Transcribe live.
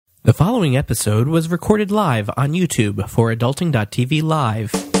The following episode was recorded live on YouTube for Adulting.tv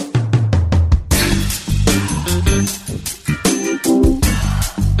Live.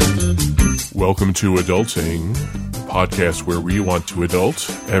 Welcome to Adulting, a podcast where we want to adult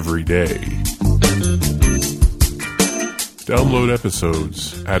every day. Download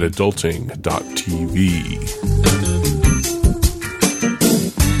episodes at adulting.tv.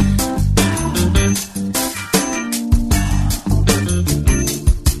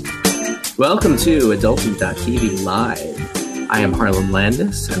 Welcome to Adulting.tv Live. I am Harlan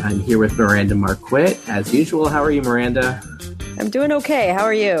Landis, and I'm here with Miranda Marquette. As usual, how are you, Miranda? I'm doing okay. How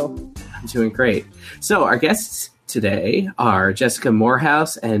are you? I'm doing great. So our guests today are Jessica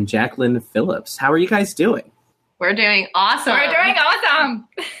Morehouse and Jacqueline Phillips. How are you guys doing? We're doing awesome. We're doing awesome.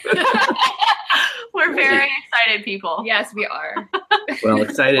 We're very excited, people. Yes, we are. Well,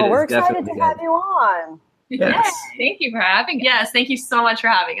 excited. Well, we're is excited definitely to have good. you on. Yes. Thank you for having us. Yes, thank you so much for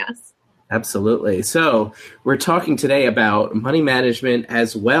having us. Absolutely. So we're talking today about money management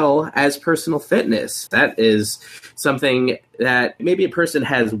as well as personal fitness. That is something that maybe a person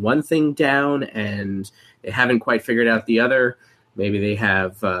has one thing down and they haven't quite figured out the other. Maybe they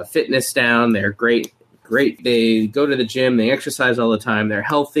have fitness down. They're great. They go to the gym. They exercise all the time. They're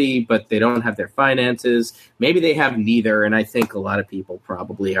healthy, but they don't have their finances. Maybe they have neither. And I think a lot of people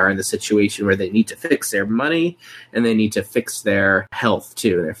probably are in the situation where they need to fix their money and they need to fix their health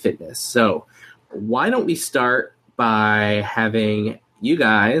too, their fitness. So why don't we start by having you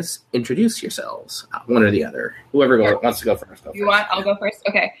guys introduce yourselves, one or the other. Whoever wants to go first. I'll go first.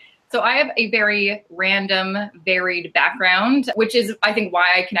 Okay. So I have a very random, varied background, which is, I think,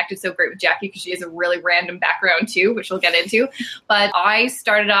 why I connected so great with Jackie, because she has a really random background too, which we'll get into. But I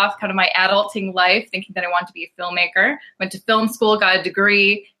started off kind of my adulting life thinking that I wanted to be a filmmaker, went to film school, got a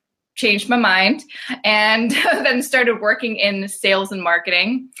degree, changed my mind, and then started working in sales and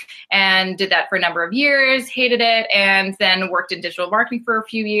marketing and did that for a number of years, hated it, and then worked in digital marketing for a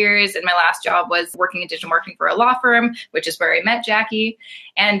few years. And my last job was working in digital marketing for a law firm, which is where I met Jackie.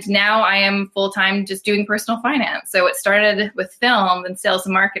 And now I am full-time just doing personal finance. So it started with film and sales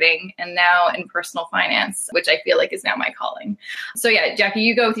and marketing, and now in personal finance, which I feel like is now my calling. So yeah, Jackie,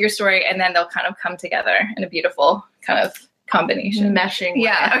 you go with your story, and then they'll kind of come together in a beautiful kind of combination. Meshing.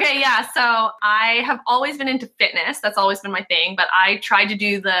 Yeah. Okay, yeah. So I have always been into fitness. That's always been my thing. But I tried to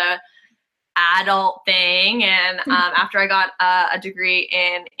do the adult thing. And after I got a degree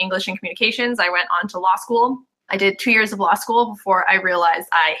in English and communications, I went on to law school. I did 2 years of law school before I realized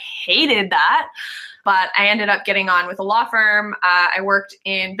I hated that. But I ended up getting on with a law firm. I worked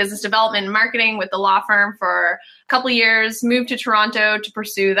in business development and marketing with the law firm for a couple of years, moved to Toronto to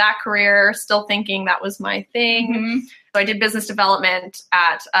pursue that career, still thinking that was my thing. Mm-hmm. So I did business development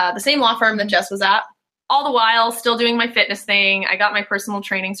at the same law firm that Jess was at. All the while, still doing my fitness thing. I got my personal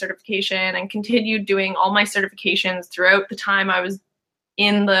training certification and continued doing all my certifications throughout the time I was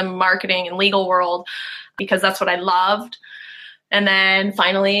in the marketing and legal world because that's what I loved. And then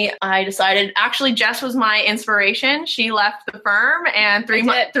finally, I decided, actually, Jess was my inspiration. She left the firm, and 3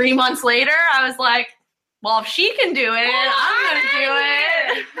 months later, I was like, well, if she can do it, I'm going to do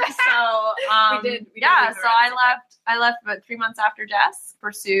it. So, so I left about 3 months after Jess,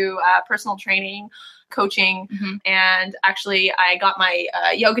 pursue personal training, coaching, and actually I got my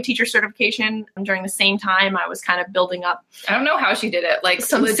yoga teacher certification during the same time. I was kind of building up. I don't know how she did it, like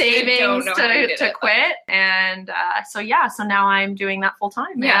some savings to quit, and so now I'm doing that full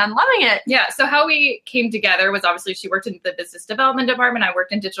time. Yeah, I'm loving it. Yeah. So how we came together was obviously she worked in the business development department. I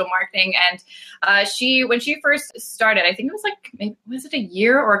worked in digital marketing, and when she first started, I think it was was it a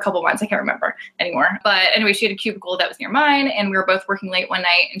year or a couple months? I can't remember anymore. But anyway, she had a cubicle that was near mine, and we were both working late one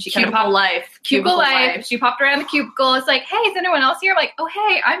night, and she Cubicle kind of life. She popped around the cubicle. It's like, hey, is anyone else here? I'm like, oh,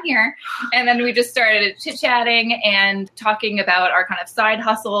 hey, I'm here. And then we just started chit-chatting and talking about our kind of side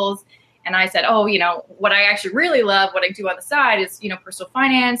hustles. And I said, oh, what I actually really love, what I do on the side is, personal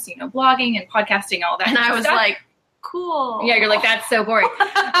finance, blogging and podcasting, all that. And I was stuff. like, cool. Yeah, you're like, that's so boring.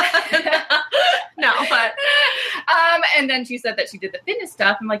 No, but and then she said that she did the fitness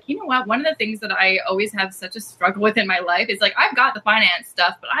stuff. I'm like, you know what? One of the things that I always have such a struggle with in my life is like, I've got the finance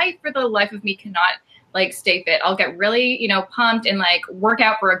stuff, but I, for the life of me, cannot stay fit. I'll get really, pumped and work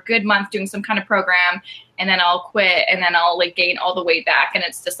out for a good month doing some kind of program, and then I'll quit, and then I'll gain all the weight back, and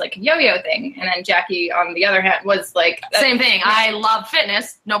it's just a yo-yo thing. And then Jackie, on the other hand, was same thing. Yeah. I love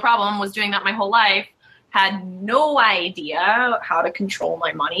fitness, no problem. Was doing that my whole life. Had no idea how to control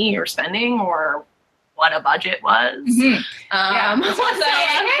my money or spending or what a budget was. Mhm. So,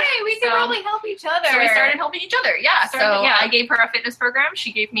 hey, we can probably help each other. So we started helping each other. Yeah. Yeah. I gave her a fitness program.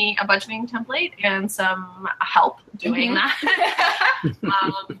 She gave me a budgeting template and some help doing that.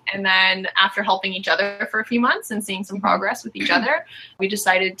 And then after helping each other for a few months and seeing some progress with each other, we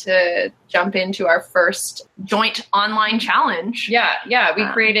decided to jump into our first joint online challenge. Yeah. We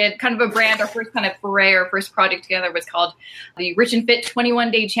created kind of a brand. Our first kind of foray, our first project together was called the Rich and Fit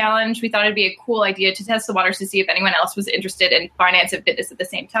 21-Day Challenge. We thought it'd be a cool idea to test the waters to see if anyone else was interested in finance and fitness at the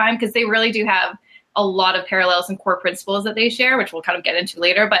same time, because they really do have a lot of parallels and core principles that they share, which we'll kind of get into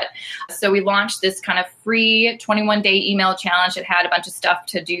later. But so we launched this kind of free 21-day email challenge that had a bunch of stuff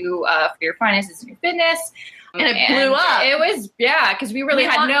to do for your finances and your fitness. And it blew up. It was, because we really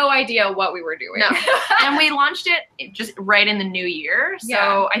had no idea what we were doing. No. And we launched it just right in the new year.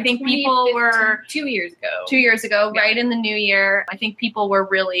 So I think people were 2 years ago. 2 years ago, right in the new year. I think people were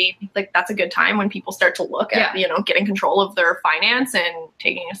really like, that's a good time when people start to look at, getting control of their finance and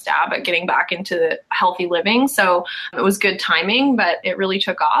taking a stab at getting back into healthy living. So it was good timing, but it really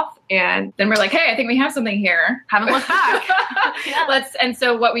took off. And then we're like, hey, I think we have something here. Haven't looked back. And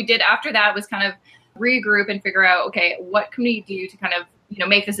so what we did after that was kind of regroup and figure out, okay, what can we do to kind of,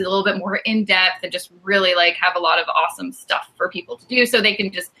 make this a little bit more in-depth and just really like have a lot of awesome stuff for people to do so they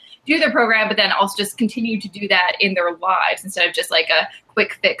can just do their program, but then also just continue to do that in their lives instead of just like a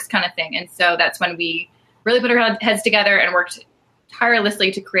quick fix kind of thing. And so that's when we really put our heads together and worked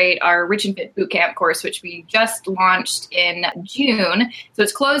tirelessly to create our Rich and Fit Bootcamp course, which we just launched in June. So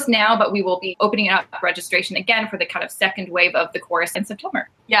it's closed now, but we will be opening up registration again for the kind of second wave of the course in September.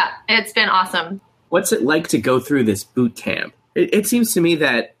 Yeah, it's been awesome. What's it like to go through this boot camp? It seems to me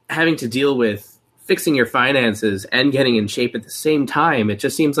that having to deal with fixing your finances and getting in shape at the same time, it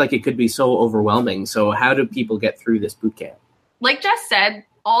just seems like it could be so overwhelming. So how do people get through this boot camp? Like Jess said,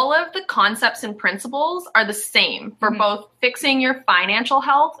 all of the concepts and principles are the same for both fixing your financial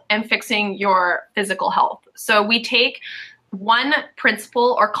health and fixing your physical health. So we take one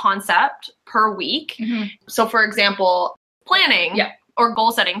principle or concept per week. So for example, planning or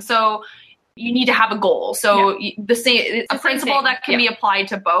goal setting. So you need to have a goal. So it's a principle that can be applied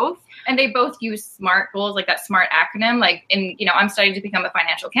to both. And they both use SMART goals, like that SMART acronym. Like I'm studying to become a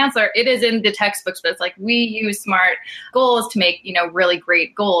financial counselor. It is in the textbooks, but it's like we use SMART goals to make, really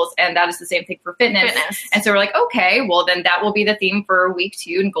great goals. And that is the same thing for fitness. And so we're like, okay, well then that will be the theme for week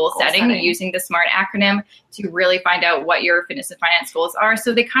 2 in goal setting, using the SMART acronym to really find out what your fitness and finance goals are.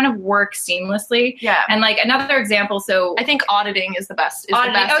 So they kind of work seamlessly. Yeah. And like another example, so I think auditing is the best.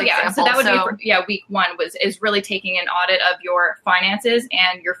 Example. So that would be week 1 is really taking an audit of your finances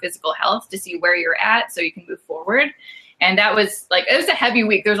and your physical health to see where you're at so you can move forward. And that was it was a heavy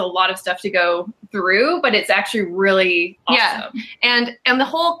week. There's a lot of stuff to go through, but it's actually really awesome. Yeah. And the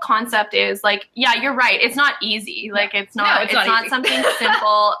whole concept is you're right. It's not easy. It's not something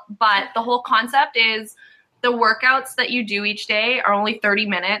simple, but the whole concept is the workouts that you do each day are only 30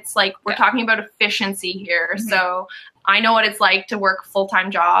 minutes. We're talking about efficiency here. So I know what it's like to work a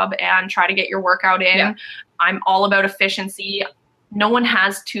full-time job and try to get your workout in. Yeah. I'm all about efficiency. No one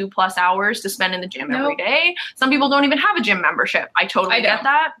has 2+ hours to spend in the gym every day. Some people don't even have a gym membership. I totally get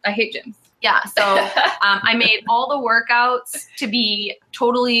that. I hate gyms. Yeah. So I made all the workouts to be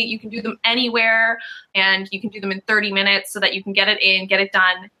totally, you can do them anywhere and you can do them in 30 minutes so that you can get it in, get it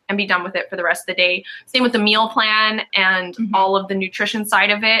done, and be done with it for the rest of the day. Same with the meal plan and all of the nutrition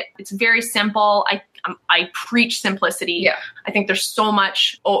side of it. It's very simple. I preach simplicity. Yeah. I think there's so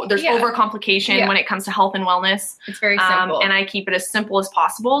much, overcomplication when it comes to health and wellness. It's very simple. And I keep it as simple as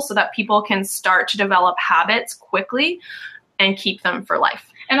possible so that people can start to develop habits quickly and keep them for life.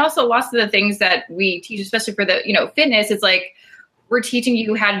 And also lots of the things that we teach, especially for the, fitness, it's like we're teaching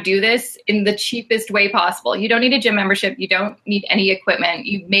you how to do this in the cheapest way possible. You don't need a gym membership. You don't need any equipment.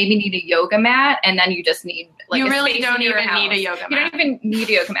 You maybe need a yoga mat, and then you just need you really don't even need a yoga mat. You don't even need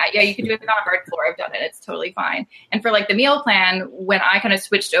a yoga mat. Yeah, you can do it on a hard floor. I've done it. It's totally fine. And for the meal plan, when I kind of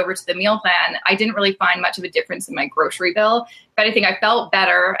switched over to the meal plan, I didn't really find much of a difference in my grocery bill. If anything, I felt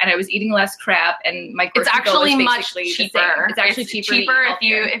better and I was eating less crap, and my grocery bill is much cheaper. It's actually cheaper if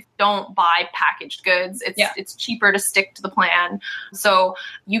you don't buy packaged goods. It's cheaper to stick to the plan. So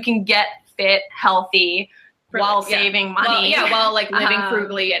you can get fit, healthy, while saving money. While living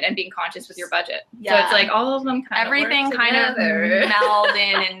frugally and being conscious with your budget. Yeah. So it's all of them everything kind of meld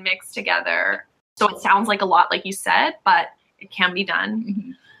in and mix together. So it sounds like a lot, like you said, but it can be done.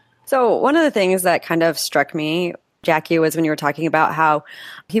 Mm-hmm. So one of the things that kind of struck me, Jackie, was when you were talking about how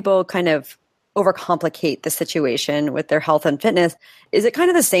people kind of overcomplicate the situation with their health and fitness. Is it kind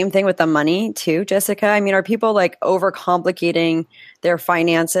of the same thing with the money too, Jessica? I mean, are people like overcomplicating their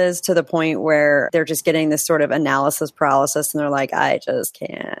finances to the point where they're just getting this sort of analysis paralysis and they're like, I just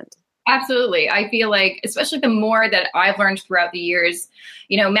can't? Absolutely. I feel like, especially the more that I've learned throughout the years,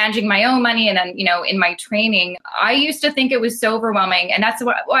 managing my own money and then, in my training, I used to think it was so overwhelming. And that's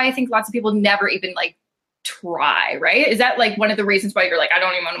why I think lots of people never even like try, right? Is that like one of the reasons why you're like, I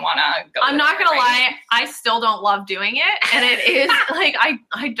don't even want to go? I'm not going to lie. I still don't love doing it. And it is like,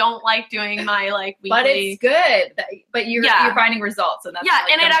 I don't like doing my like weekly. But it's good. But you're finding results. And that's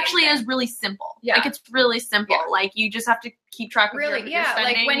and it actually is really simple. Yeah. Like it's really simple. Yeah. Like you just have to keep track of your spending.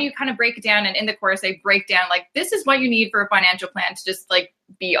 Like when you kind of break it down, and in the course I break down like this is what you need for a financial plan to just like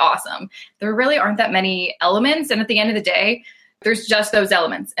be awesome. There really aren't that many elements. And at the end of the day, there's just those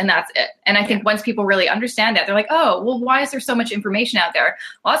elements and that's it. And I think once people really understand that, they're like, oh, well, why is there so much information out there?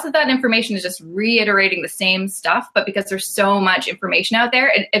 Lots of that information is just reiterating the same stuff, but because there's so much information out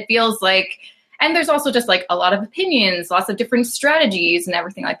there, it feels like, and there's also just like a lot of opinions, lots of different strategies and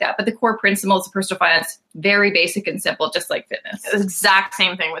everything like that. But the core principles of personal finance, very basic and simple, just like fitness. It's the exact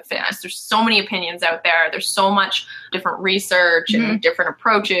same thing with fitness. There's so many opinions out there. There's so much different research and different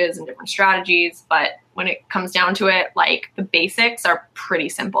approaches and different strategies. But when it comes down to it, like the basics are pretty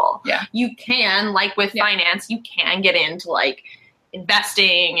simple. Yeah. You can, like with finance, you can get into like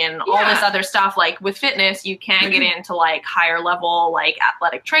investing and all this other stuff. Like with fitness, you can get into like higher level, like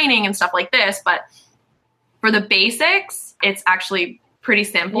athletic training and stuff like this. But for the basics, it's actually pretty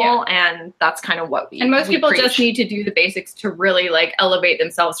simple. And that's kind of what we And most people preach. just need to do the basics to really like elevate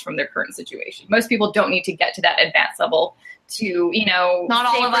themselves from their current situation. Most people don't need to get to that advanced level to, not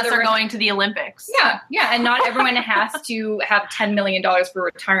all of us are going to the Olympics. Yeah. And not everyone has to have $10 million for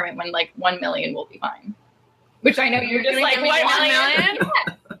retirement when like 1 million will be fine. Which I know you're just like, what, 1 million?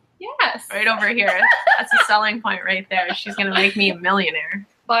 Yes. Right over here. That's a selling point right there. She's going to make me a millionaire.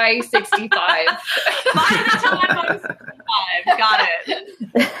 By 65. By the time I'm 65. Got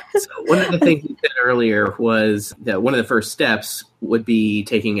it. So one of the things you said earlier was that one of the first steps would be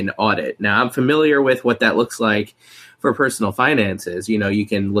taking an audit. Now, I'm familiar with what that looks like for personal finances. You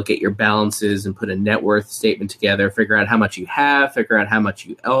can look at your balances and put a net worth statement together, figure out how much you have, figure out how much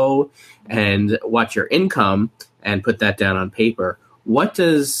you owe, and watch your income and put that down on paper. What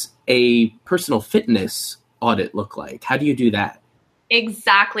does a personal fitness audit look like? How do you do that?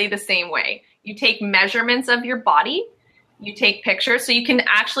 Exactly the same way. You take measurements of your body. You take pictures. So you can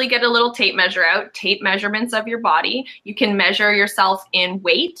actually get a little tape measure out, tape measurements of your body. You can measure yourself in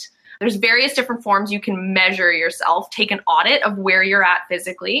weight. There's various different forms you can measure yourself, take an audit of where you're at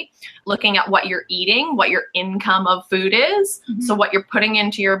physically, looking at what you're eating, what your income of food is, so what you're putting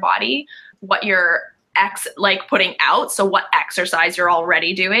into your body, what you're putting out, so what exercise you're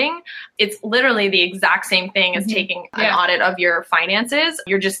already doing. It's literally the exact same thing as taking an audit of your finances.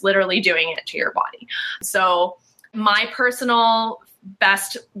 You're just literally doing it to your body. So my personal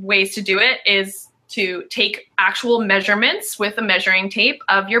best ways to do it is to take actual measurements with a measuring tape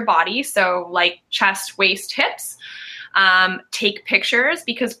of your body. So like chest, waist, hips. Take pictures,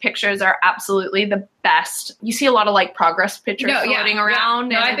 because pictures are absolutely the best. You see a lot of like progress pictures floating around.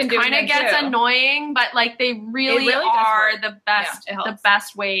 No, I've been doing kind of gets annoying, but like they really are the best, the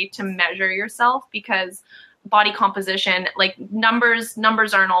best way to measure yourself, because body composition, like numbers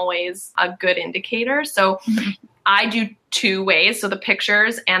aren't always a good indicator. So I do two ways. So the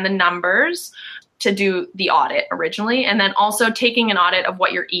pictures and the numbers to do the audit originally, and then also taking an audit of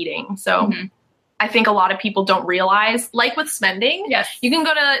what you're eating. So I think a lot of people don't realize, like with spending, you can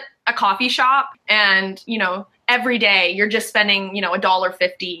go to a coffee shop and, every day you're just spending,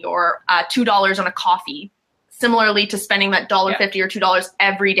 $1.50 or $2 on a coffee. Similarly to spending that $1.50 or $2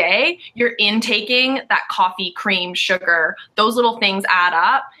 every day, you're intaking that coffee, cream, sugar. Those little things add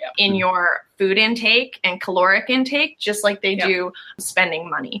up in your food intake and caloric intake, just like they do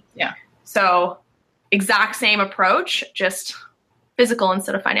spending money. Yeah. So exact same approach, just physical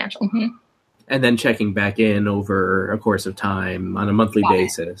instead of financial. And then checking back in over a course of time on a monthly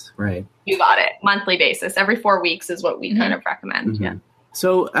basis, right? You got it. Monthly basis. Every 4 weeks is what we kind of recommend. Yeah.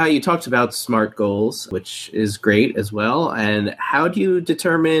 So you talked about SMART goals, which is great as well. And how do you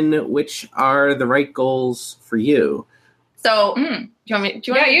determine which are the right goals for you? So do you want me?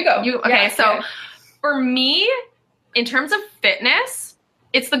 You go. Okay. So for me, in terms of fitness,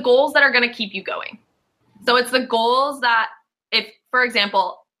 it's the goals that are going to keep you going. So it's the goals that, if, for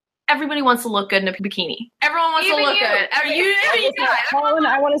example, everybody wants to look good in a bikini. Everyone wants to look good. Harlan,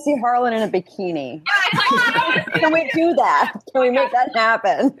 I want to see Harlan in a bikini. Can we do that? Can we make that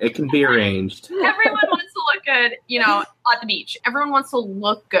happen? It can be arranged. Everyone wants to look good, at the beach. Everyone wants to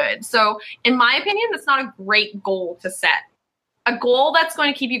look good. So in my opinion, that's not a great goal to set. A goal that's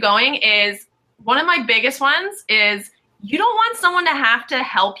going to keep you going is, one of my biggest ones is, you don't want someone to have to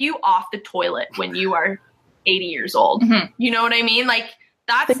help you off the toilet when you are 80 years old. Mm-hmm. You know what I mean? Like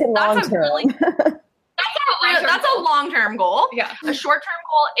that's a really that's a long-term goal. Yeah. A short-term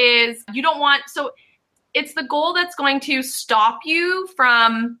goal is you don't want, so it's the goal that's going to stop you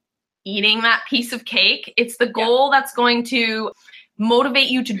from eating that piece of cake. It's the goal that's going to motivate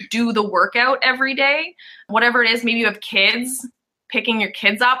you to do the workout every day. Whatever it is, maybe you have kids, picking your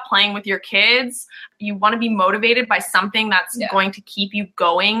kids up, playing with your kids. You want to be motivated by something that's going to keep you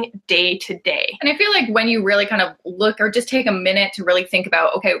going day to day. And I feel like when you really kind of look or just take a minute to really think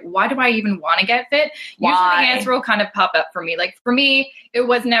about, okay, why do I even want to get fit? Usually the answer will kind of pop up for me. Like for me, it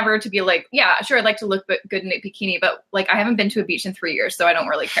was never to be like, yeah, sure, I'd like to look good in a bikini, but like I haven't been to a beach in 3 years, so I don't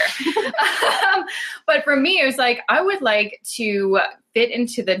really care. But for me, it was like, I would like to fit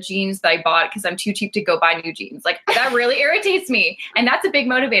into the jeans that I bought because I'm too cheap to go buy new jeans. Like that really irritates me. And that's a big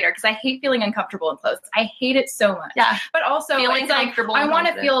motivator because I hate feeling uncomfortable in clothes. I hate it so much. Yeah. But also feeling it's like, comfortable. I want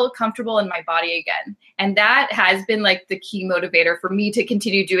to feel comfortable in my body again. And that has been like the key motivator for me to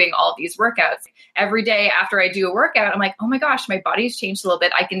continue doing all of these workouts. Every day after I do a workout, I'm like, oh my gosh, my body's changed a little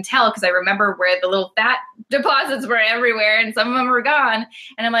bit. I can tell because I remember where the little fat deposits were everywhere and some of them were gone.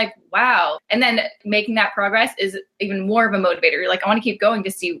 And I'm like, wow. And then making that progress is even more of a motivator. You're like, I want to keep going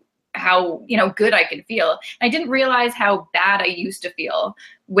to see how, good I can feel. And I didn't realize how bad I used to feel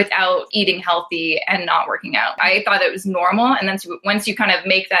without eating healthy and not working out. I thought it was normal. And then once you kind of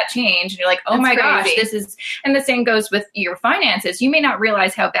make that change and you're like, oh my gosh, this is, and the same goes with your finances. You may not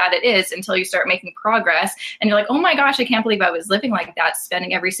realize how bad it is until you start making progress. And you're like, oh my gosh, I can't believe I was living like that,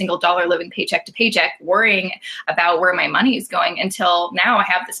 spending every single dollar, living paycheck to paycheck, worrying about where my money is going, until now I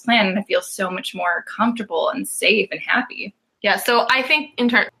have this plan and I feel so much more comfortable and safe and happy. Yeah, so I think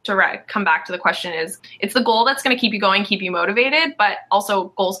to come back to the question is, it's the goal that's going to keep you going, keep you motivated, but also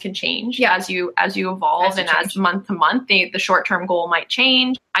goals can change as you evolve as month to month. The short-term goal might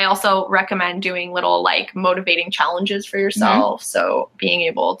change. I also recommend doing little like motivating challenges for yourself. Mm-hmm. So being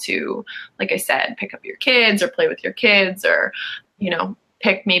able to, like I said, pick up your kids or play with your kids or,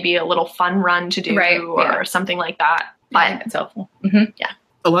 pick maybe a little fun run to do or something like that. But it's helpful. Mm-hmm. Yeah.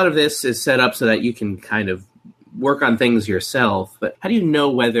 A lot of this is set up so that you can kind of work on things yourself, but how do you know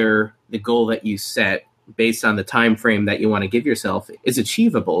whether the goal that you set based on the time frame that you want to give yourself is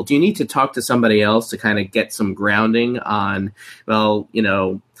achievable? Do you need to talk to somebody else to kind of get some grounding on,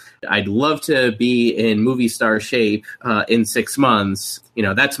 I'd love to be in movie star shape in 6 months.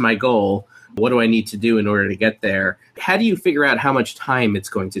 That's my goal. What do I need to do in order to get there? How do you figure out how much time it's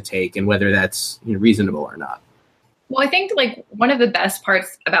going to take and whether that's reasonable or not? Well, I think like one of the best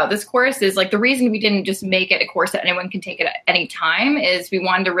parts about this course is like the reason we didn't just make it a course that anyone can take it at any time is we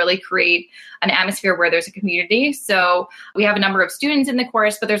wanted to really create an atmosphere where there's a community. So we have a number of students in the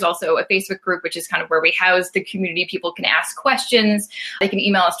course, but there's also a Facebook group, which is kind of where we house the community. People can ask questions. They can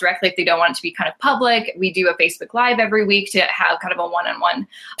email us directly if they don't want it to be kind of public. We do a Facebook Live every week to have kind of a one-on-one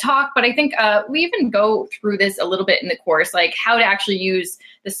talk. But I think we even go through this a little bit in the course, like how to actually use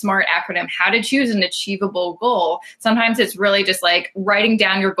the SMART acronym, how to choose an achievable goal. Sometimes it's really just like writing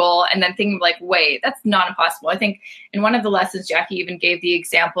down your goal and then thinking like, wait, that's not impossible. I think in one of the lessons, Jackie even gave the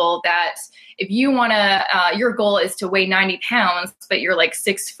example that if you want to, your goal is to weigh 90 pounds, but you're like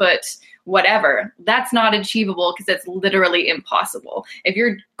 6 foot, whatever, that's not achievable because it's literally impossible. If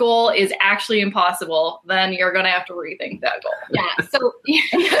your goal is actually impossible, then you're going to have to rethink that goal. Yeah. So,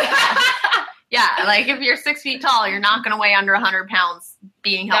 yeah, like if you're 6 feet tall, you're not going to weigh under 100 pounds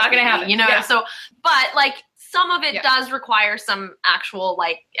being healthy. Not going to happen. So, but like some of it does require some actual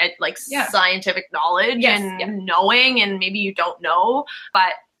scientific knowledge and knowing, and maybe you don't know,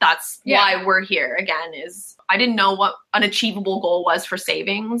 but that's why we're here again is I didn't know what an achievable goal was for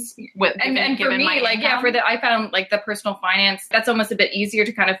savings and for me, I found like the personal finance, that's almost a bit easier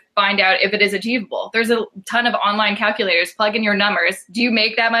to kind of find out if it is achievable. There's a ton of online calculators, plug in your numbers. Do you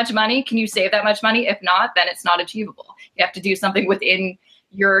make that much money? Can you save that much money? If not, then it's not achievable. You have to do something within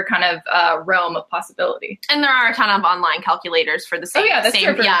your kind of realm of possibility. And there are a ton of online calculators for the same,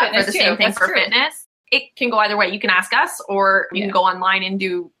 for fitness. It can go either way. You can ask us, or you can go online and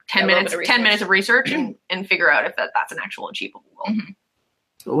do 10 minutes of research and figure out if that's an actual achievable goal.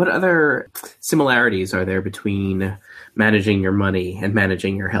 Mm-hmm. What other similarities are there between managing your money and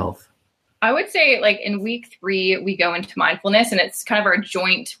managing your health? I would say like in week 3, we go into mindfulness, and it's kind of our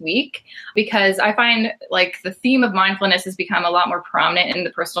joint week because I find like the theme of mindfulness has become a lot more prominent in the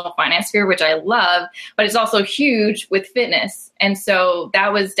personal finance sphere, which I love, but it's also huge with fitness. And so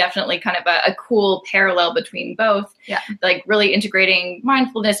that was definitely kind of a cool parallel between both. Yeah. Like really integrating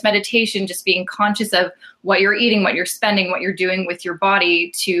mindfulness, meditation, just being conscious of what you're eating, what you're spending, what you're doing with your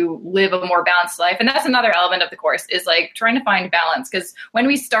body to live a more balanced life. And that's another element of the course is like trying to find balance. Because when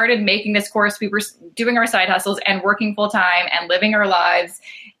we started making this course, we were doing our side hustles and working full time and living our lives.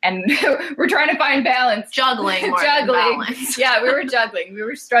 And we're trying to find balance. Juggling more than balance. Yeah, we were juggling. We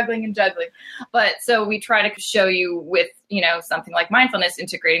were struggling and juggling. But so we try to show you with, something like mindfulness,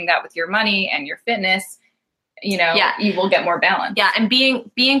 integrating that with your money and your fitness, you will get more balance. Yeah. And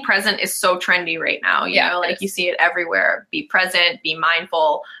being present is so trendy right now. You know, like you see it everywhere. Be present, be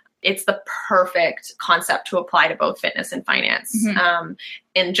mindful. It's the perfect concept to apply to both fitness and finance. Mm-hmm.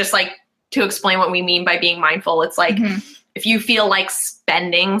 And just like to explain what we mean by being mindful, it's like, if you feel like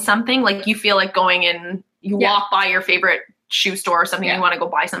spending something, like you feel like going in, you walk by your favorite shoe store or something, you want to go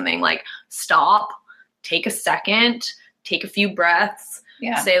buy something, like stop, take a second, take a few breaths,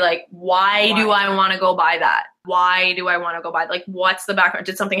 say like, why do I want to go buy that? Why do I want to go buy? Like, what's the background?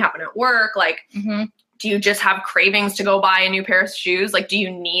 Did something happen at work? Like, do you just have cravings to go buy a new pair of shoes? Like, do you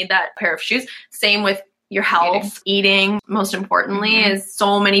need that pair of shoes? Same with your health, eating most importantly, is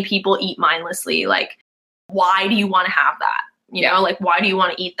so many people eat mindlessly. Like, why do you want to have that? You know, like, why do you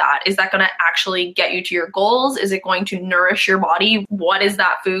want to eat that? Is that going to actually get you to your goals? Is it going to nourish your body? What is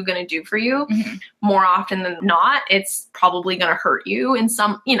that food going to do for you? More often than not, it's probably going to hurt you in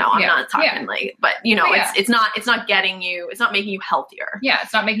some, I'm not talking like, but it's not getting you, it's not making you healthier. Yeah.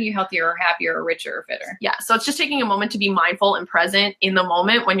 It's not making you healthier or happier or richer or fitter. Yeah. So it's just taking a moment to be mindful and present in the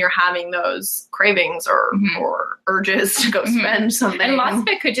moment when you're having those cravings or urges to go spend something. And lots of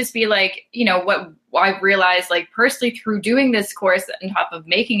it could just be like, what I realized, like, personally through doing this course on top of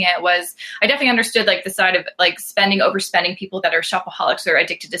making it was I definitely understood like the side of like overspending people that are shopaholics or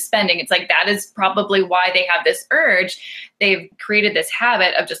addicted to spending. It's like, that is probably why they have this urge. They've created this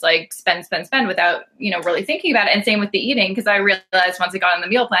habit of just like spend without, really thinking about it. And same with the eating. Because I realized once I got on the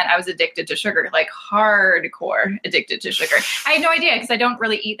meal plan, I was addicted to sugar, like hardcore addicted to sugar. I had no idea because I don't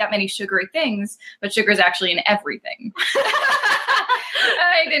really eat that many sugary things, but sugar is actually in everything.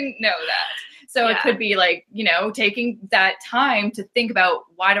 I didn't know that. So it could be like, taking that time to think about,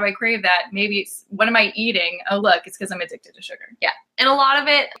 why do I crave that? Maybe it's, what am I eating? Oh, look, it's because I'm addicted to sugar. Yeah. And a lot of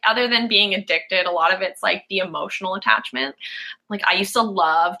it, other than being addicted, a lot of it's like the emotional attachment. Like, I used to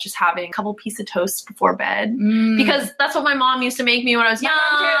love just having a couple pieces of toast before bed because that's what my mom used to make me when I was young.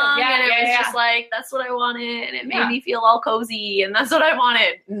 And it was just like, that's what I wanted. And it made me feel all cozy, and that's what I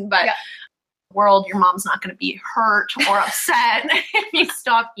wanted. But world, your mom's not going to be hurt or upset if you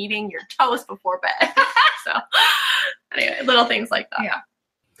stop eating your toast before bed. So anyway, little things like that. Yeah.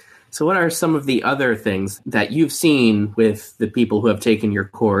 So what are some of the other things that you've seen with the people who have taken your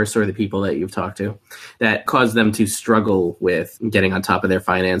course or the people that you've talked to that cause them to struggle with getting on top of their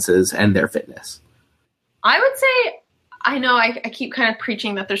finances and their fitness? I would say, I know I keep kind of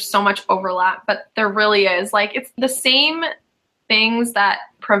preaching that there's so much overlap, but there really is. Like, it's the same things that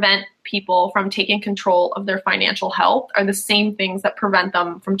prevent people from taking control of their financial health are the same things that prevent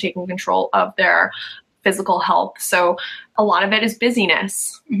them from taking control of their physical health. So a lot of it is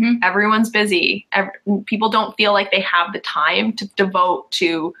busyness. Everyone's busy. People don't feel like they have the time to devote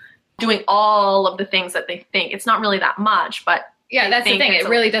to doing all of the things that they think. It's not really that much, but that's the thing. It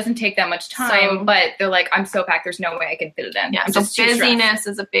really doesn't take that much time, but they're like, I'm so packed, there's no way I can fit it in. Yeah, so busyness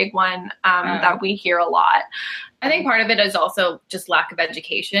is a big one that we hear a lot. I think part of it is also just lack of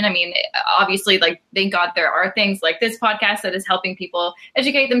education. I mean, obviously, like, thank God there are things like this podcast that is helping people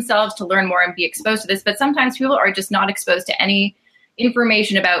educate themselves to learn more and be exposed to this. But sometimes people are just not exposed to any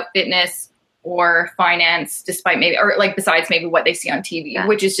information about fitness or finance, despite maybe, or like besides maybe what they see on TV,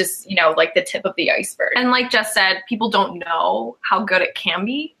 which is just, like the tip of the iceberg. And like Jess said, people don't know how good it can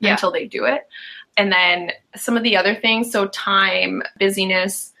be until they do it. And then some of the other things, so time,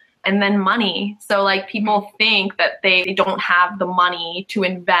 busyness, and then money. So like people think that they don't have the money to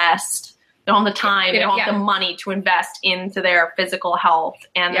invest. They don't have the time. They don't have the money to invest into their physical health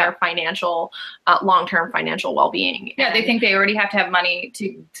and their financial, long-term financial well-being. Yeah, they think they already have to have money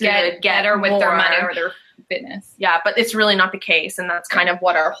to get better with their money or their fitness. Yeah, but it's really not the case. And that's kind of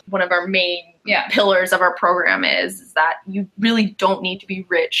what one of our main pillars of our program is that you really don't need to be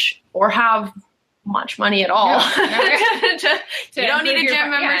rich or have much money at all. No. You don't need a gym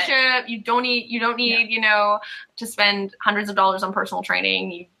membership. You don't need, to spend hundreds of dollars on personal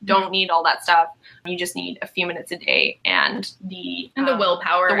training. You don't need all that stuff. You just need a few minutes a day and the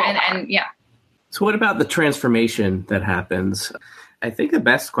willpower. And yeah. So what about the transformation that happens? I think the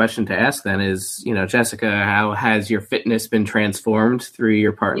best question to ask then is, Jessica, how has your fitness been transformed through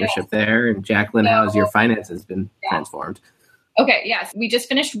your partnership there? And Jacqueline, how has your finances been transformed? Okay, yes. We just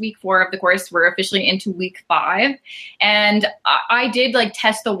finished week 4 of the course. We're officially into week 5. And I did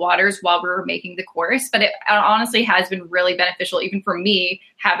test the waters while we were making the course, but it honestly has been really beneficial, even for me,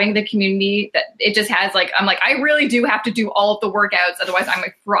 having the community that it just has I really do have to do all of the workouts. Otherwise I'm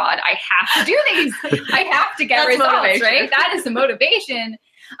a fraud. I have to do these. I have to get results, motivation. Right? That is the motivation.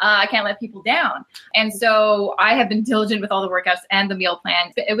 I can't let people down. And so I have been diligent with all the workouts and the meal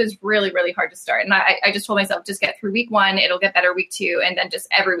plan. It was really, really hard to start. And I just told myself, just get through week 1. It'll get better week 2, and then just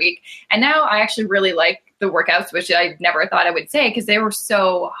every week. And now I actually really like the workouts, which I never thought I would say, because they were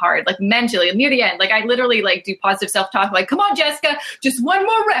so hard, mentally near the end. I literally do positive self-talk, come on, Jessica, just one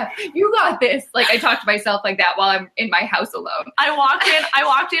more rep. You got this. I talk to myself like that while I'm in my house alone. I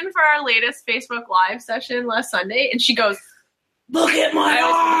walked in for our latest Facebook Live session last Sunday, and she goes, "Look at my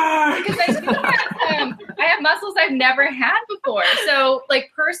arm!" Because I have muscles I've never had before. So,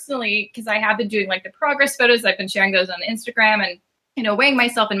 personally, because I have been doing the progress photos, I've been sharing those on Instagram and, weighing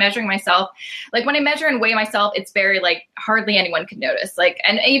myself and measuring myself. When I measure and weigh myself, it's very hardly anyone can notice.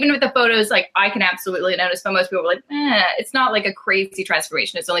 And even with the photos, I can absolutely notice, but most people are it's not a crazy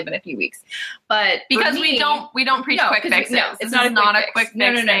transformation. It's only been a few weeks. But because we don't preach quick fixes. No, it's not a quick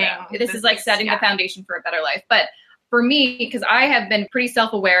fix. No. This is setting the foundation for a better life. But for me, because I have been pretty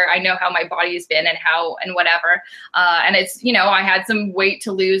self-aware, I know how my body has been and whatever. And it's, I had some weight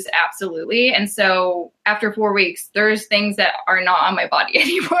to lose, absolutely. And so after 4 weeks, there's things that are not on my body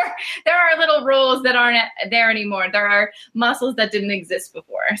anymore. There are little rolls that aren't there anymore. There are muscles that didn't exist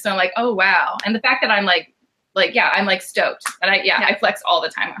before. So I'm oh, wow. And the fact that I'm I'm stoked. And I flex all the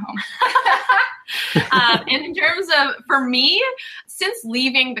time at home. And in terms of, for me, since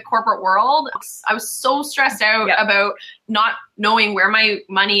leaving the corporate world, I was so stressed out about not knowing where my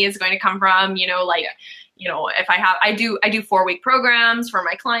money is going to come from. If I do 4-week programs for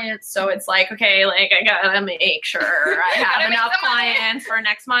my clients. So it's okay, I gotta make sure I have enough clients for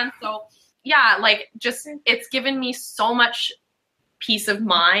next month. So yeah, it's given me so much peace of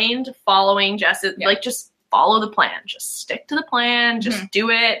mind following just follow the plan, just stick to the plan, just do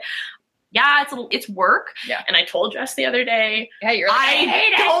it. Yeah, it's work. Yeah. And I told Jess the other day, I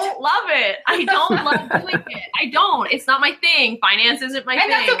don't love it. I don't love doing it. I don't. It's not my thing. Finance isn't my thing.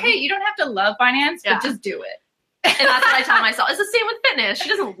 And that's okay. You don't have to love finance, but just do it. And that's what I tell myself. It's the same with fitness. She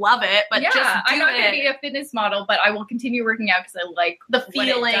doesn't love it, but just do it. I'm not going to be a fitness model, but I will continue working out because I like the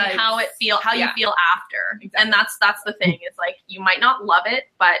feeling, how you feel after. Exactly. And that's the thing. It's you might not love it,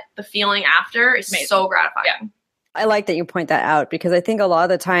 but the feeling after is so gratifying. Yeah. I like that you point that out, because I think a lot of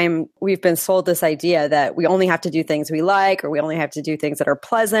the time we've been sold this idea that we only have to do things we like, or we only have to do things that are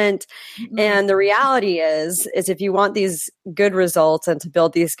pleasant. Mm-hmm. And the reality is if you want these good results and to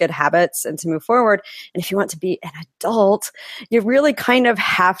build these good habits and to move forward, and if you want to be an adult, you really kind of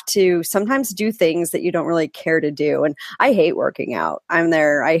have to sometimes do things that you don't really care to do. And I hate working out. I'm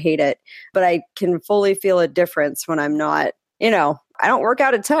there. I hate it. But I can fully feel a difference when I'm not, I don't work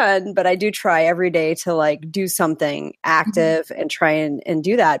out a ton, but I do try every day to do something active and try and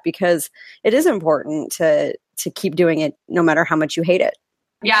do that, because it is important to keep doing it no matter how much you hate it.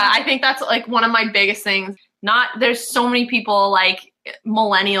 Yeah, I think that's one of my biggest things. There's so many people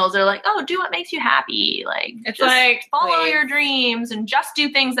millennials are oh, do what makes you happy. It's just follow your dreams and just do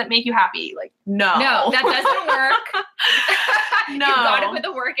things that make you happy. No, that doesn't work. No, you gotta put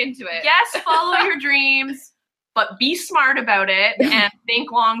the work into it. Yes, follow your dreams, but be smart about it and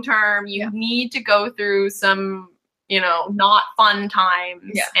think long term. You need to go through some, not fun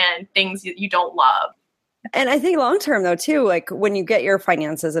times and things that you don't love. And I think long term though too, when you get your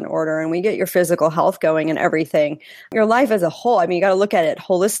finances in order and we get your physical health going and everything, your life as a whole, you got to look at it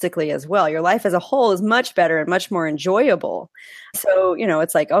holistically as well. Your life as a whole is much better and much more enjoyable. So,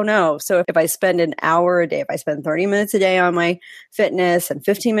 it's oh no. So if I spend an hour a day, if I spend 30 minutes a day on my fitness and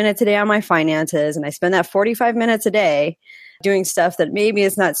 15 minutes a day on my finances, and I spend that 45 minutes a day doing stuff that maybe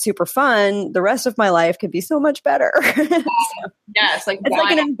is not super fun, the rest of my life could be so much better. Yes. It's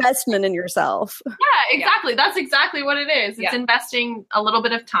like an investment in yourself. Yeah, exactly. That's exactly what it is. It's investing a little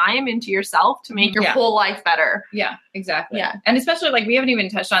bit of time into yourself to make your whole life better. Yeah, exactly. Yeah. And especially we haven't even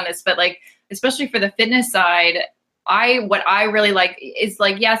touched on this, but especially for the fitness side, what I really like is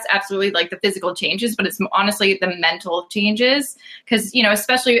like, yes, absolutely, like the physical changes, but it's honestly the mental changes. Because, you know,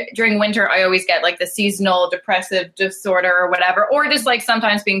 especially during winter, I always get like the seasonal depressive disorder or whatever, or just like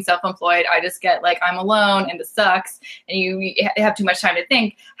sometimes being self-employed, I just get like, I'm alone and this sucks. And you have too much time to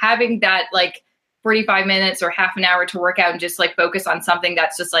think. Having that like 45 minutes or half an hour to work out and just like focus on something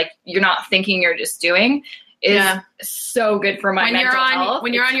that's just like, you're not thinking, you're just doing is so good for my mental health.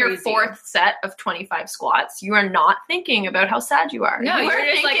 When you're on your fourth set of 25 squats, you are not thinking about how sad you are. No, you're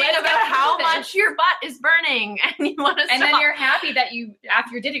just like, thinking about how much your butt is burning, and you want to stop. And then you're happy that you,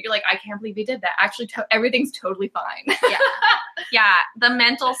 after you did it, you're like, I can't believe you did that. Actually, everything's totally fine. Yeah. The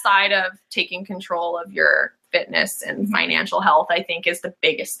mental side of taking control of your fitness and financial health, I think, is the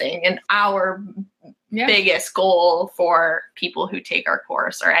biggest thing. And our biggest goal for people who take our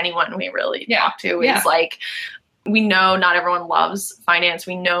course, or anyone we really talk to, is like, we know not everyone loves finance.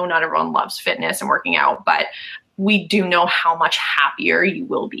 We know not everyone loves fitness and working out, but we do know how much happier you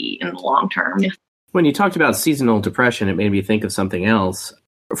will be in the long term. When you talked about seasonal depression, it made me think of something else.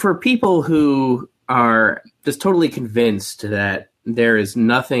 For people who are just totally convinced that there is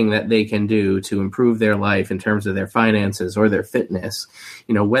nothing that they can do to improve their life in terms of their finances or their fitness,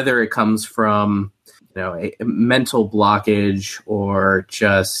 you know, whether it comes from, you know, a mental blockage or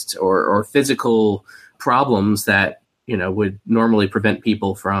just or physical problems that, you know, would normally prevent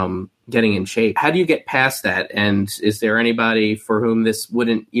people from getting in shape. How do you get past that? And is there anybody for whom this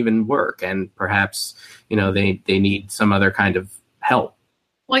wouldn't even work? And perhaps, you know, they need some other kind of help.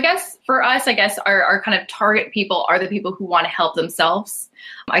 Well, I guess for us, our kind of target people are the people who want to help themselves.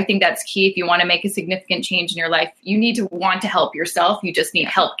 I think that's key. If you want to make a significant change in your life, you need to want to help yourself. You just need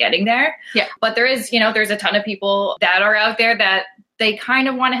help getting there. Yeah. But there is, you know, there's a ton of people that are out there that they kind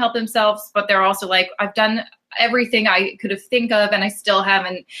of want to help themselves, but they're also like, I've done everything I could have think of and I still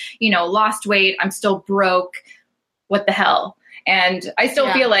haven't, you know, lost weight. I'm still broke. What the hell? And I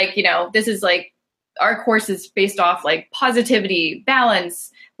still feel like, you know, this is like, our course is based off like positivity,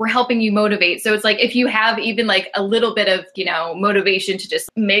 balance. We're helping you motivate. So it's like, if you have even like a little bit of, you know, motivation to just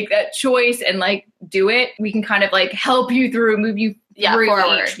make that choice and like do it, we can kind of like help you through, move you through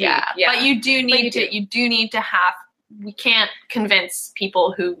forward. Each week. But you do need to have, we can't convince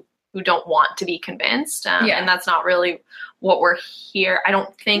people who don't want to be convinced. And that's not really what we're here. I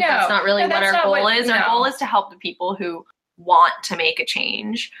don't think that's not really what our goal is. Our goal is to help the people who want to make a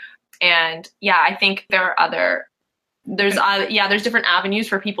change. And I think there are there's different avenues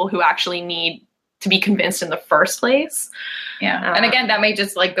for people who actually need to be convinced in the first place. Yeah. And again, that may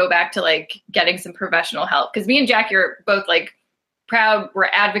just like go back to like getting some professional help. Cause me and Jackie are both like we're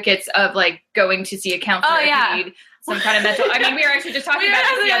advocates of like going to see a counselor if you need some kind of mental, I mean, we were actually just talking about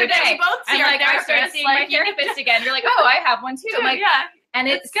this the other day. And like, I started seeing my therapist again. You're like, oh, I have one too. I'm like, and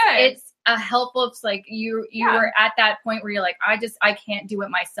it's good. It's a helpful, it's like you are at that point where you're like, I can't do it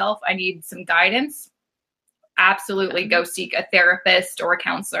myself. I need some guidance. Absolutely go seek a therapist or a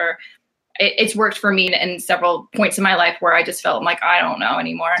counselor. It's worked for me in several points in my life where I just felt like I don't know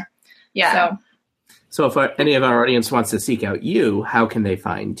anymore. Yeah. So if any of our audience wants to seek out you, how can they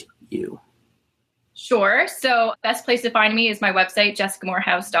find you? Sure. So best place to find me is my website,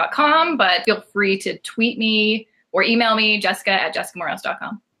 jessicamorehouse.com, but feel free to tweet me or email me,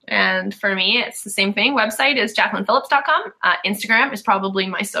 jessica@jessicamorehouse.com. And for me, it's the same thing. Website is jacquelinephillips.com. Instagram is probably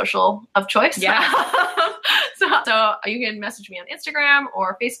my social of choice. Yeah. So you can message me on Instagram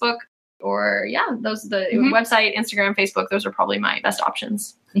or Facebook, or those are the website, Instagram, Facebook. Those are probably my best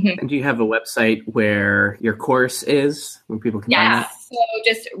options. Mm-hmm. And do you have a website where your course is, where people can find it? So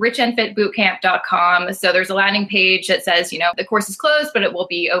just richandfitbootcamp.com. So there's a landing page that says, you know, the course is closed, but it will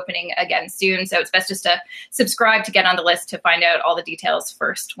be opening again soon. So it's best just to subscribe to get on the list to find out all the details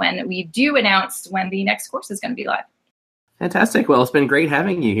first when we do announce when the next course is going to be live. Fantastic. Well, it's been great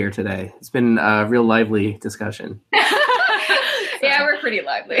having you here today. It's been a real lively discussion. Yeah, we're pretty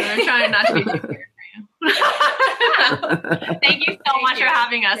lively. I'm trying not to be too weird for you. Thank you so much for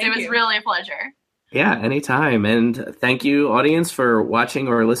having us. It was really a pleasure. Yeah, anytime. And thank you, audience, for watching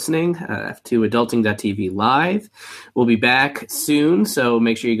or listening to Adulting.tv Live. We'll be back soon, so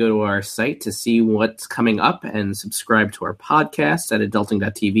make sure you go to our site to see what's coming up and subscribe to our podcast at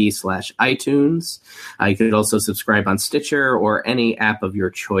adulting.tv/iTunes. You could also subscribe on Stitcher or any app of your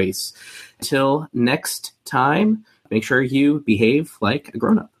choice. Until next time, make sure you behave like a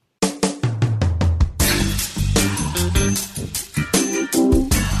grown-up.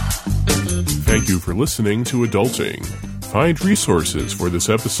 Thank you for listening to Adulting. Find resources for this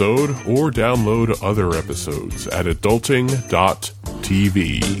episode or download other episodes at adulting.tv.